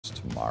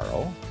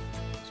tomorrow.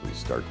 So we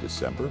start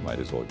December, might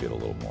as well get a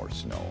little more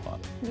snow, huh?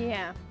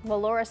 Yeah. Well,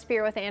 Laura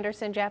Spear with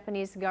Anderson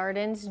Japanese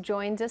Gardens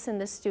joins us in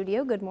the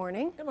studio. Good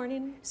morning. Good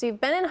morning. So you've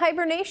been in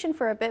hibernation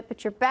for a bit,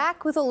 but you're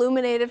back with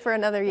Illuminated for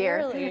another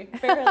year.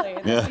 Barely.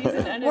 The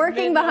season ended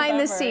Working behind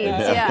the scenes,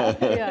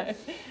 yeah.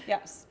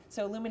 Yes.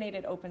 So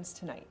Illuminated opens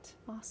tonight.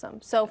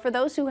 Awesome. So for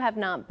those who have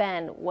not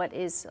been, what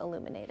is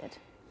Illuminated?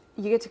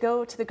 You get to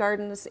go to the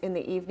gardens in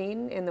the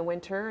evening in the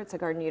winter. It's a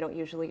garden you don't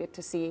usually get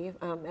to see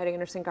at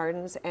Anderson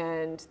Gardens,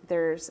 and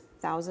there's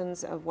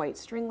thousands of white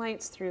string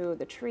lights through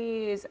the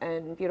trees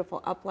and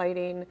beautiful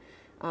uplighting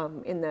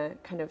in the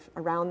kind of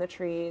around the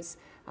trees.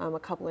 A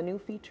couple of new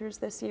features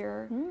this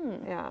year.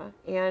 Yeah,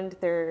 and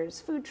there's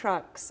food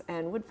trucks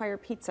and wood fire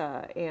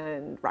pizza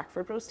and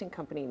Rockford Roasting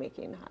Company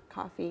making hot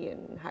coffee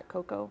and hot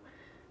cocoa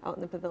out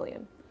in the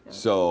pavilion. Yeah.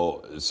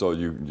 So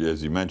you,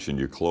 as you mentioned,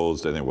 you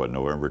closed, I think, what,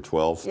 November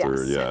 12th? Yes.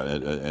 Or, yeah,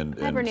 and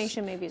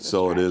Hibernation maybe is a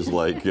so stretch. it is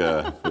like,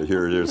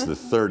 here it is the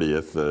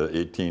 30th,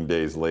 18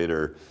 days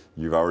later.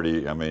 You've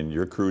already, I mean,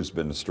 your crew's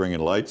been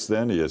stringing lights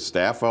then? You have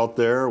staff out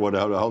there?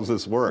 How's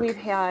this work? We've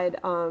had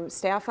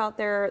staff out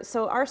there.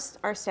 So our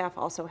staff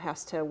also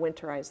has to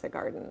winterize the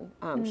garden,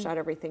 shut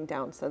everything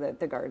down so that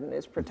the garden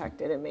is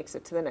protected and makes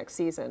it to the next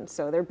season.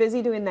 So they're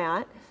busy doing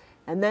that.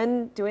 And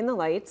then doing the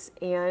lights,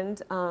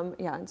 and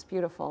yeah, it's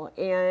beautiful.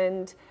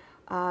 And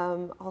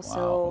also,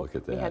 wow, look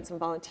at that. We had some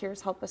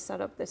volunteers help us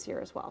set up this year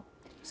as well.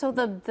 So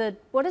the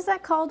what is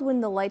that called when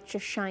the light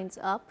just shines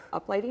up?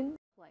 Uplighting.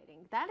 Lighting.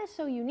 That is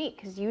so unique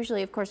because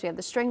usually, of course, we have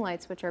the string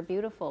lights, which are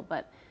beautiful,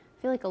 but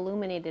I feel like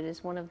Illuminated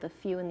is one of the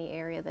few in the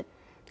area that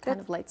kind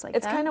of lights like that.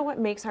 It's kind of what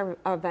makes our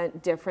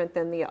event different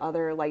than the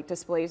other light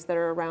displays that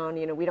are around.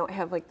 You know, we don't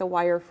have like the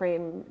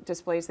wireframe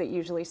displays that you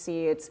usually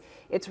see.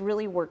 It's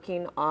really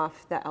working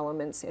off the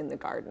elements in the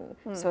garden,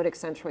 so it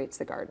accentuates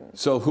the garden.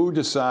 So who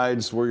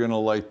decides we're going to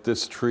light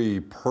this tree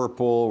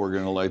purple, we're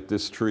going to light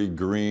this tree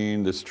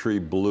green, this tree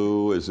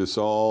blue? Is this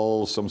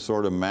all some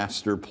sort of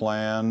master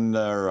plan,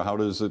 or how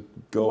does it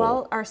go?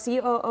 Well, our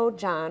COO,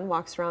 John,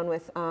 walks around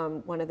with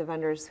one of the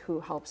vendors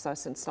who helps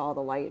us install the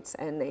lights,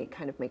 and they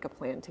kind of make a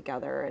plan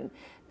together. And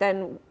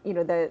then, you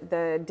know,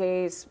 the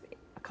days,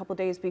 a couple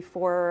days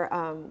before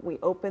we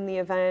open the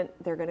event,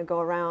 they're going to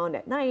go around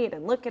at night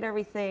and look at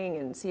everything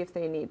and see if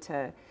they need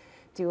to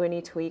do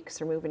any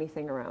tweaks or move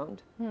anything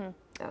around. I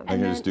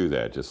can just do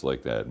that, just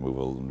like that.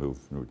 Move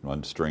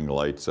unstring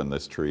lights on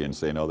this tree and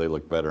say, no, they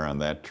look better on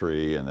that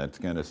tree and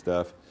that kind of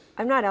stuff.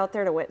 I'm not out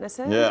there to witness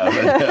it. Yeah, I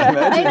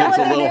imagine know what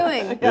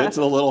they're doing. It's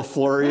a little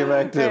flurry of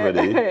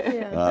activity.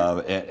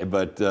 Yeah.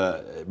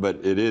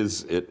 But it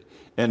is it.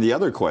 And the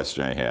other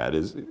question I had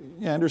is,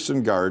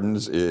 Anderson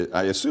Gardens,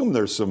 I assume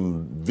there's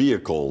some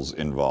vehicles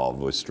involved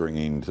with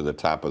stringing to the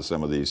top of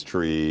some of these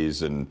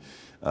trees, and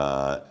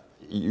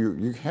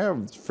you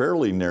have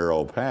fairly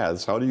narrow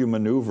paths. How do you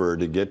maneuver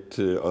to get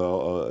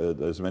to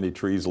as many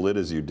trees lit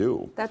as you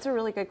do? That's a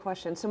really good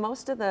question. So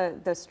most of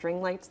the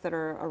string lights that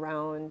are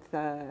around,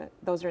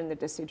 those are in the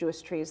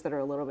deciduous trees that are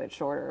a little bit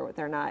shorter.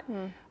 They're not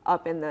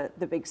up in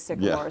the big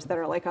sycamores that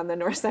are like on the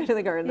north side of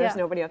the garden. There's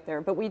nobody up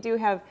there. But we do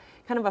have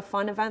kind of a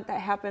fun event that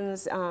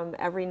happens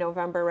every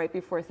November right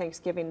before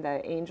Thanksgiving,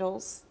 the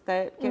angels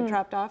that get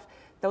dropped off.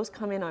 Those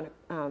come in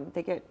on,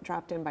 they get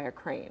dropped in by a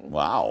crane.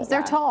 Wow.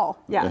 They're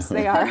tall. Yes,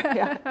 they are.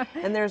 Yeah.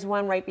 And there's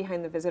one right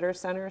behind the visitor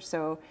center,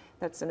 so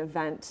that's an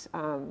event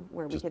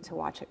where we get to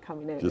watch it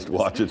coming in. Just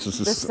watch it,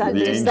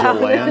 the angel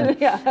land.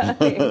 Yeah,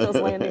 the angels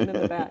landing in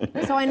the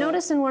back. So I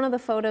noticed in one of the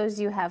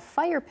photos you have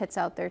fire pits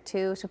out there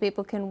too, so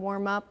people can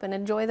warm up and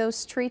enjoy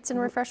those treats and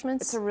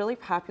refreshments. It's a really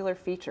popular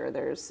feature.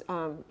 There's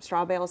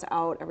straw bales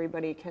out.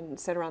 Everybody can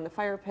sit around the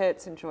fire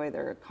pits, enjoy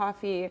their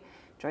coffee,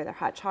 enjoy their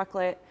hot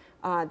chocolate.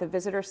 The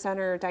visitor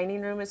center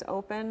dining room is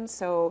open,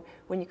 so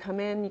when you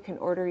come in, you can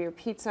order your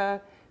pizza,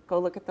 go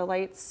look at the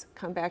lights,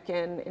 come back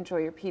in, enjoy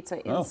your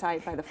pizza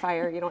inside by the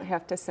fire. You don't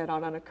have to sit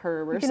out on a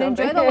curb or something. You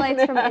can enjoy the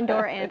lights from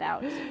indoor and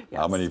out. Yes.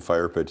 How many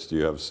fire pits do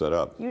you have set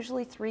up?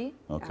 Usually 3.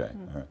 Okay,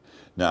 all right.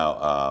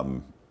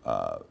 Now,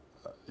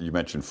 you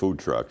mentioned food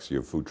trucks. You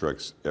have food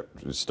trucks.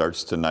 It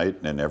starts tonight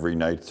and every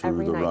night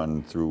through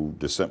run through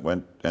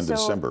December,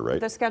 December,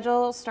 right? The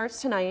schedule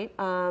starts tonight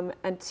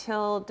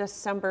until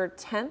December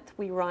 10th.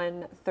 We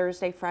run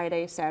Thursday,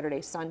 Friday,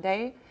 Saturday,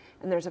 Sunday,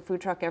 and there's a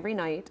food truck every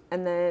night.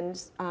 And then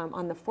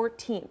on the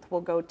 14th,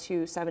 we'll go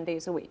to 7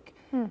 days a week,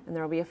 and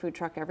there will be a food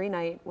truck every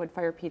night, wood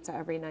fire pizza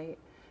every night.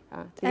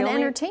 And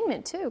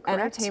entertainment too, correct?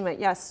 Entertainment,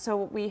 yes.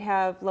 So we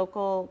have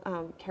local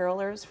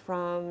carolers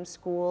from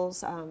schools,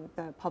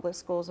 the public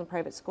schools and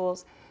private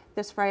schools.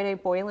 This Friday,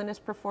 Boylan is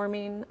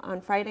performing on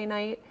Friday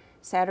night.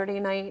 Saturday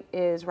night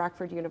is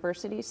Rockford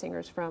University,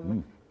 singers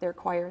from their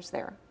choirs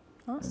there.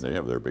 Awesome. They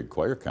have their big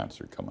choir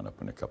concert coming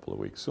up in a couple of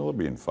weeks, so it'll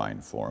be in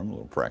fine form, a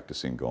little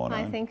practicing going on.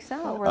 I think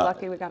so. Well, we're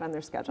lucky we got on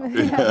their schedule.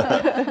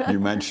 You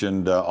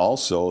mentioned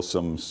also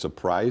some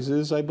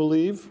surprises, I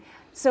believe.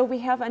 So we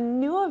have a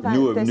new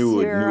event this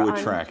year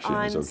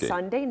attractions. on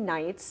Sunday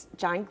nights.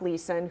 John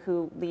Gleason,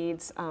 who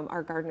leads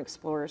our Garden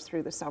Explorers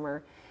through the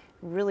summer,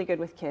 really good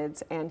with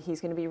kids, and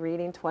he's going to be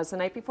reading "'Twas the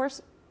Night Before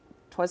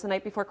 'Twas the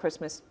Night Before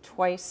Christmas,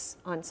 twice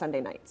on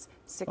Sunday nights,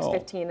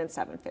 6:15 and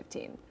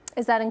 7:15.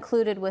 Is that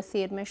included with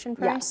the admission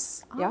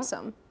price? Yes.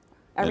 Awesome.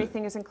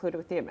 Everything is included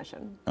with the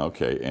admission.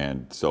 Okay,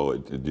 and so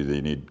do they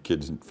need,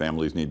 kids and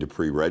families need to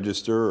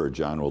pre-register, or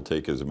John will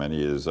take as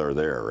many as are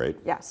there, right?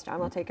 Yes, John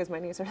will take as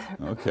many as are there.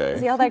 Okay.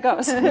 See how that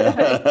goes.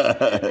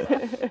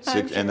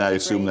 And I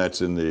assume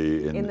that's in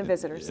the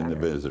visitor In center. the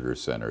visitor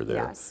center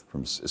there. Yes.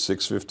 From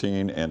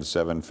 6:15 and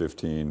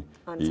 7:15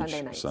 On each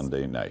Sunday nights.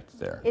 Sunday night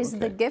there. Is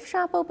the Okay. gift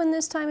shop open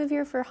this time of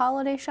year for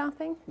holiday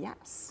shopping?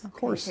 Yes. Of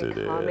course you it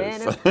can come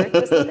is. in and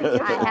purchase at the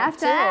gift I shop, have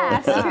to too.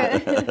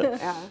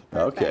 ask.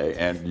 Yeah. Okay,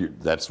 and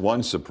that's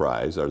one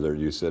surprise. Are there?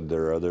 You said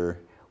there are other.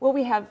 Well,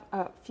 we have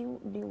a few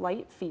new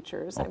light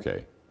features.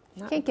 Okay.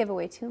 Can't give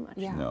away too much.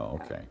 Yeah. No.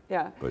 Okay.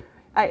 Yeah. But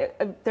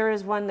There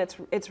is one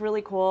it's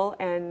really cool,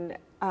 and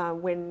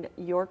when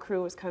your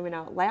crew was coming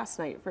out last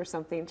night for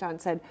something, John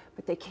said,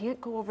 but they can't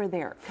go over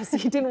there because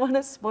he didn't want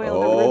to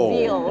spoil the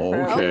reveal.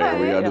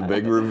 Okay. We had the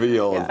big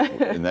reveal,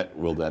 and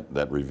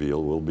that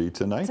reveal will be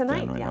tonight. Tonight,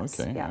 then, right? yes.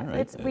 Okay. Yeah. All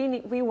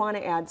right. We want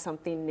to add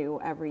something new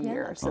every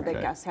year so that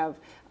Okay. guests have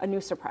a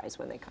new surprise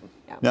when they come.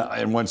 Yeah. Now,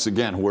 and once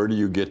again, where do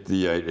you get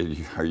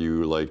are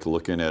you like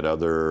looking at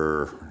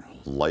other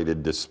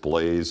lighted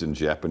displays in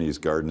Japanese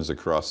gardens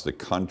across the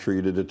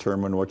country to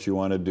determine what you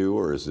want to do,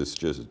 or is this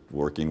just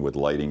working with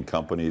lighting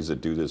companies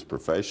that do this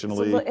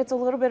professionally? It's a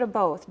little bit of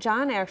both.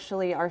 John,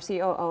 actually, our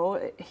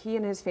COO, he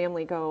and his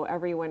family go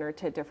every winter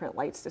to different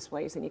lights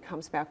displays, and he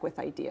comes back with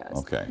ideas.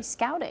 Okay. He's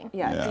scouting.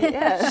 Yeah, he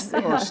is.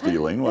 Or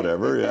stealing,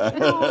 whatever, yeah.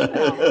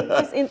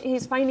 No.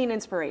 He's finding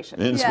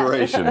inspiration.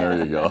 Inspiration, there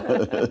you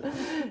go.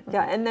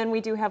 Yeah, and then we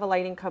do have a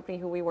lighting company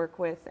who we work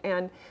with,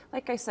 and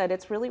like I said,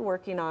 it's really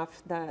working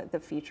off the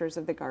features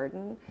of the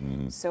garden.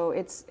 So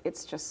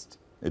it's just.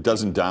 It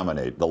doesn't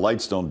dominate. The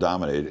lights don't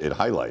dominate. It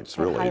highlights,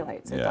 really. It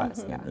highlights, it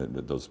does, yeah.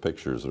 Those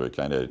pictures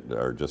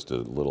are just a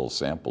little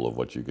sample of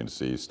what you can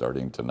see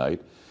starting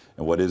tonight.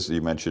 And what is,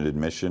 you mentioned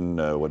admission,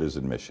 what is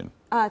admission?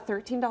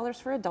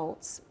 $13 for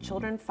adults.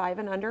 Children 5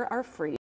 and under are free.